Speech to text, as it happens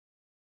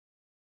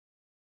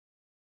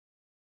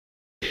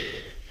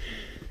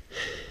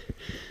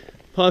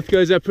Path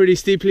goes up pretty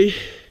steeply,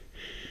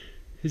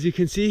 as you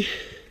can see.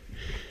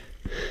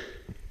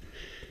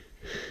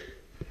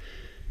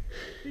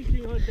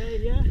 Thinking hot day,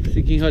 yeah?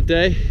 Thinking hot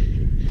day.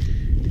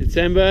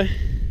 December.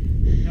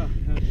 Yeah.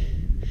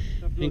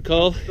 In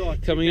Cole,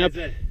 coming up.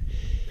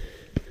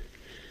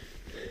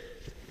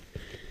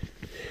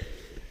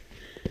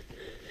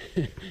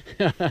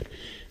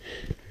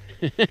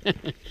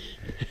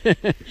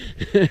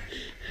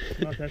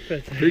 Not that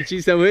fit.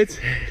 Richie, some words?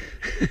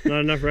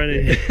 Not enough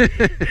running.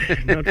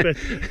 Not fit.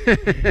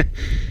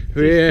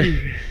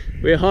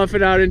 We're half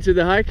an hour into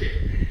the hike,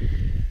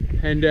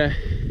 and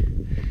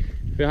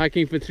we're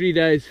hiking for 3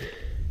 days.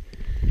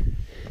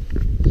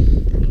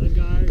 Hello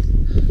guys.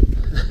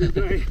 Good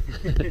going.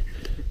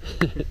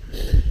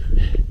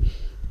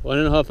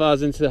 1.5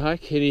 hours into the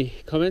hike. Any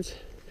comments?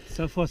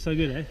 So far so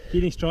good, eh?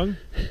 Feeling strong.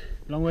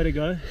 Long way to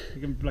go.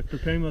 I'm like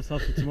preparing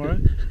myself for tomorrow.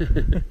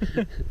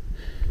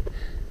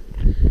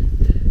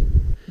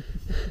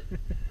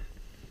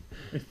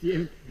 It's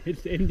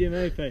the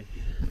MDMA phase.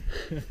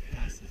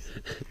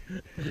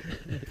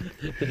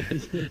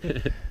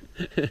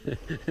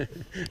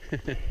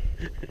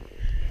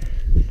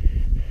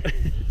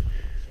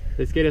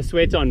 Let's get a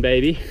sweat on,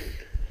 baby.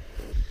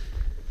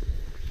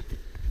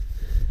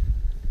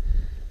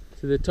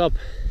 To the top.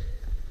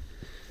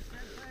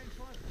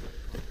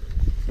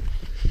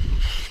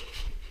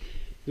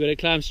 We've got to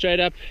climb straight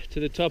up to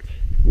the top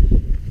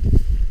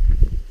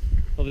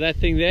of that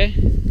thing there.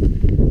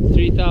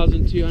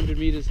 3,200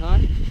 meters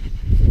high.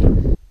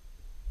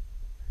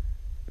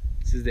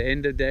 This is the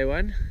end of day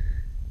one.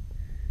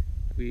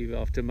 We've,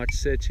 after much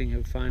searching,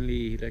 have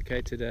finally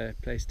located a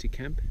place to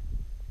camp.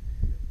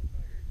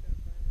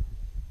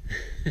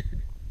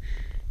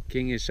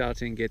 King is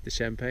shouting, "Get the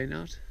champagne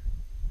out."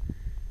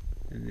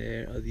 And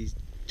there are these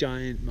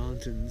giant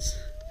mountains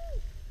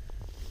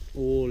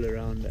all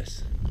around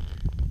us.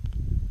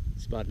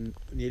 It's about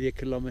nearly a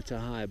kilometer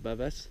high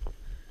above us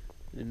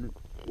and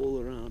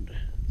all around.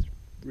 It's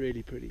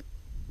really pretty.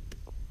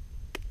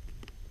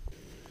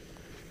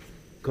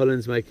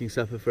 Colin's making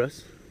supper for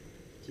us.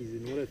 Jeez,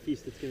 and what a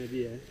feast it's going to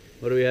be, eh?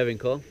 What are we having,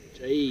 Col?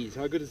 Jeez,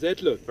 how good does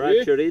that look? Fried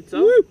Yeah.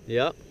 chorizo. Woo!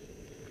 Yeah.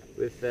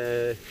 With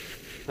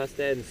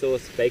pasta and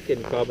sauce,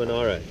 bacon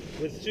carbonara.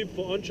 With soup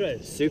for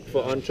entrees. Soup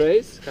for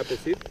entrees, cup of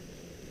soup.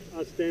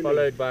 Outstanding.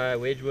 Followed by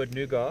Wedgwood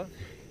nougat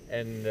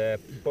and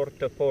port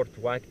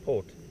white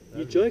port.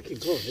 You're joking,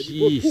 Cole. Have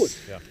you bought port?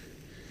 Yeah.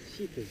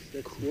 Cheapers,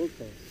 that's world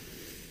class.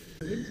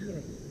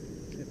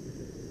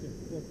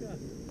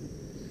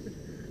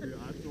 I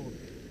thought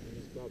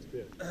this cloud's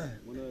clear.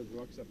 One of those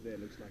rocks up there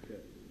looks like a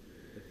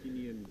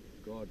Athenian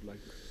god, like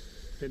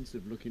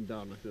pensive, looking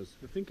down like this.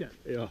 I think.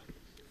 Yeah. I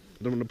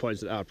don't want to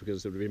point it out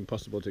because it would be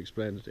impossible to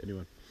explain it to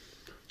anyone.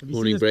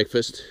 Morning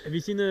breakfast. Have you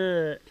seen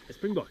a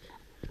springbok?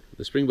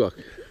 The springbok.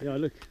 Yeah,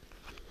 look.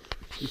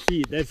 You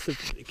see, that's the,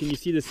 can you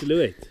see the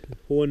silhouette?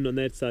 Horn on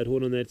that side,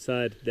 horn on that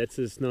side. That's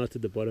the snout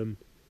at the bottom.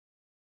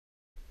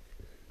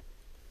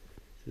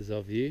 This is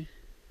our view.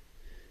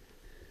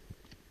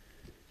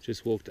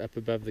 Just walked up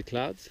above the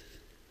clouds.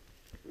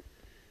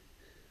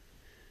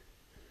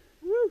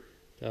 Woo!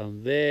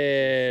 Down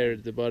there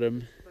at the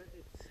bottom.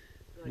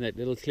 And that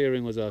little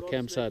clearing was our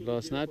campsite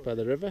last night by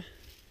the river.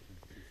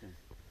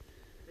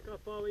 Look how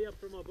far we up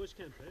from our bush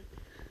camp, eh?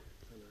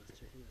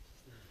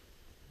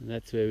 And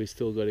that's where we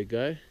still got to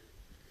go.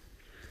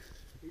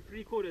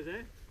 We're 3/4,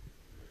 eh?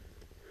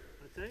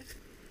 I'd say.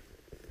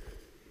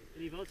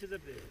 Any vultures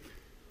up there?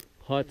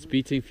 Hearts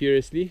beating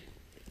furiously.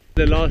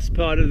 The last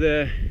part of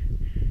the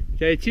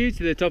day 2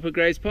 to the top of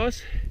Grays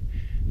Pass.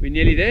 We're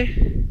nearly there.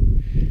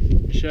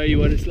 I'll show you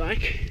what it's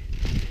like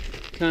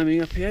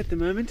climbing up here at the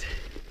moment.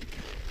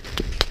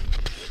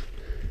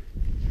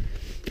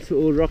 It's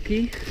all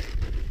rocky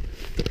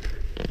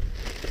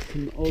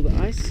from all the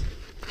ice.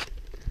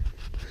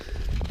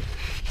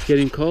 It's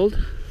getting cold.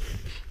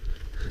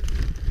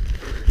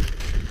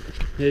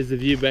 There's the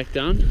view back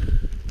down.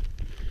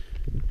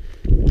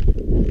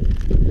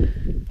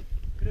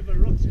 Bit of a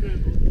rock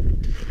scramble.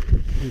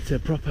 It's a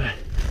proper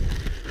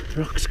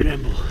rock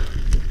scramble.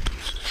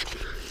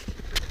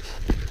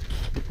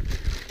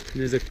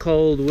 And there's a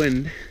cold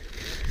wind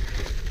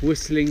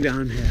whistling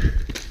down here.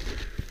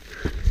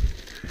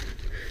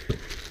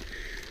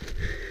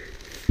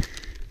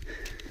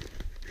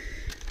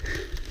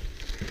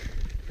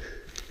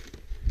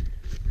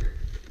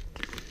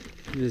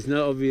 There's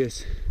no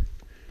obvious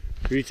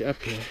route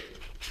up here,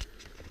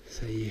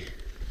 so you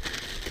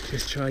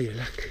just try your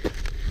luck.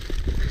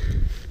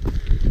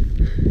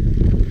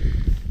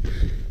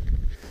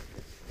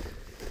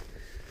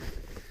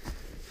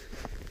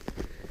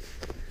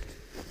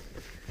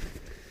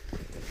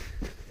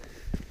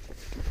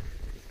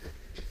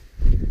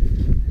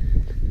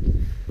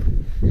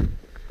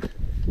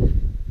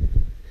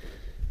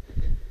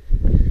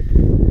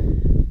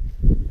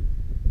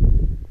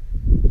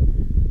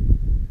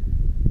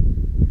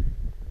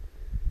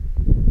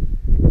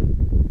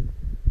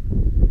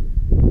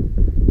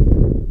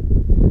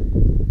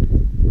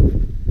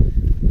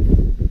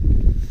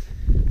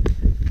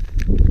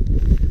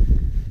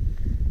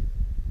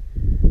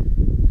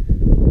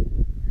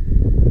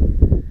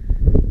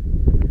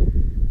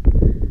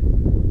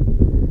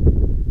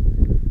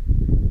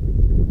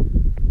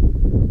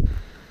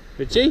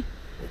 Richie,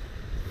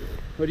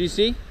 what do you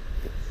see?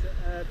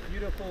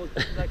 Beautiful,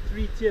 like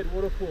 3-tiered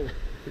waterfall,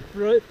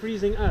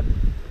 freezing up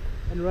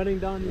and running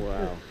down.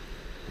 Wow.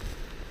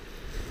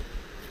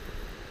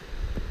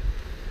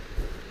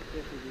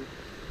 Definitely.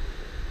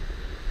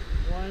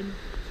 1,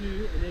 2,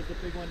 and there's the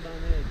big one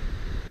down there.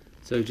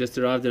 So we've just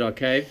arrived at our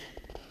cave.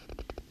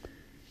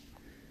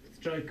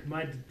 Stroke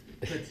mud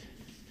pit.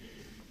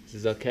 This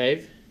is our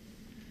cave.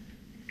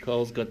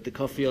 Cole's got the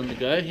coffee on the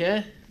go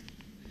here.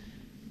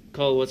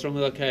 Cole, what's wrong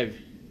with our cave?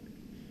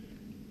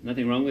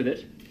 Nothing wrong with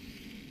it.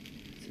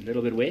 It's a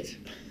little bit wet.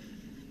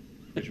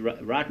 But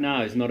right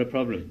now is not a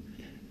problem.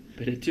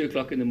 But at 2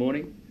 o'clock in the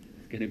morning,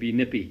 it's going to be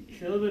nippy.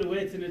 It's a little bit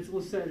wet and it's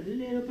also a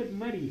little bit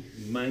muddy.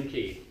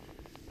 Monkey.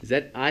 Is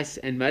that ice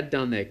and mud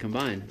down there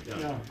combined?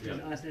 Yeah,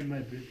 there's ice and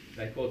mud, bro.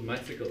 They're called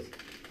mudsicles.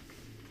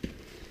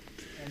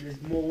 And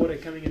there's more water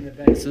coming in the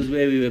back. This was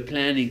where we were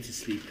planning to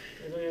sleep.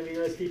 There's only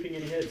going to be sleeping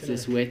in here It's tonight.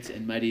 just wet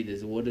and muddy.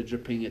 There's water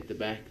dripping at the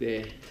back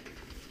there.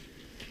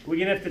 We're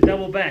going to have to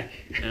double back.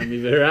 And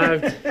we've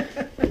arrived.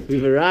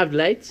 We've arrived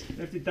late. We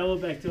have to double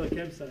back to our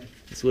campsite.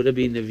 This would have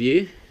been the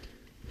view.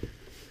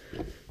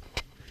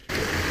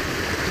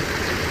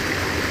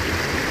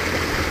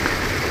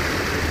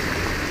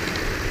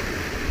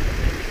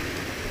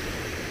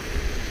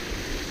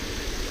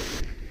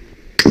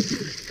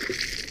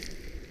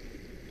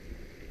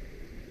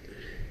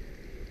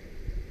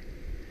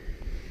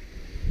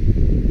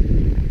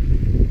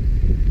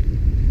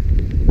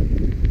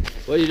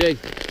 What are you doing?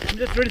 I'm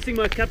just rinsing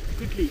my cup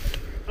quickly.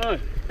 Oh,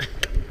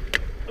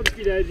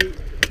 oopsie daisy.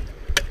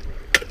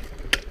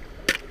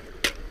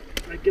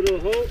 Make a little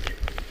hole.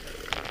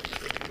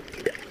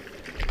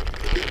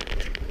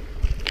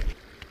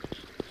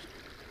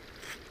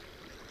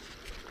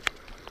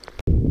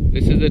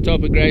 This is the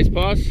top of Grace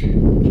Pass.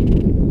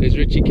 There's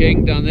Richie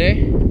King down there.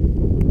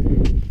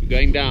 We're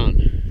going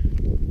down.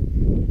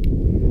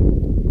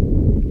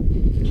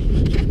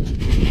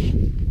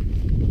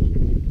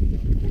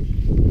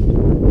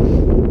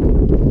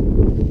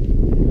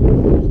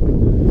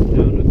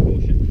 Down with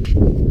caution.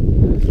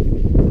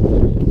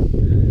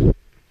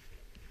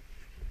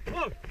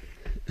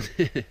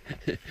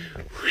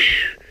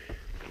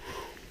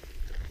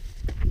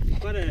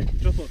 Quite a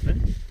drop off, eh?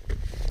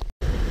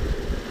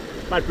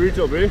 Quite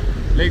brutal, bro.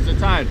 Legs are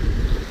tired.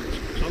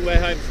 Long way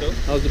home still.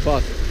 How's the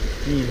pass?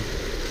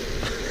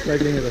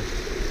 Struggling with it.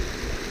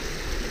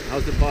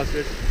 How's the pass,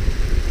 Rich?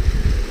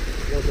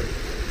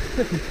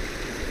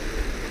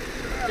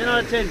 10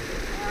 out of 10.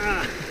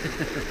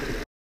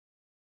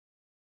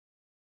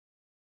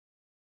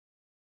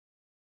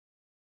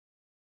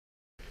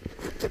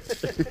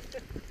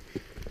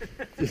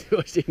 Just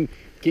watching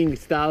King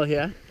style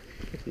here.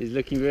 He's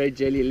looking very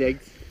jelly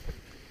legged.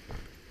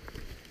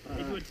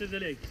 Edward to the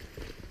leg.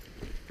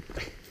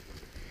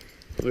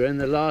 We're in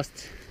the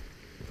last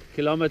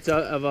kilometer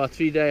of our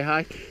 3-day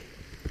hike.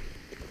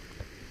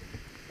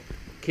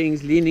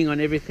 King's leaning on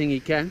everything he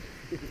can.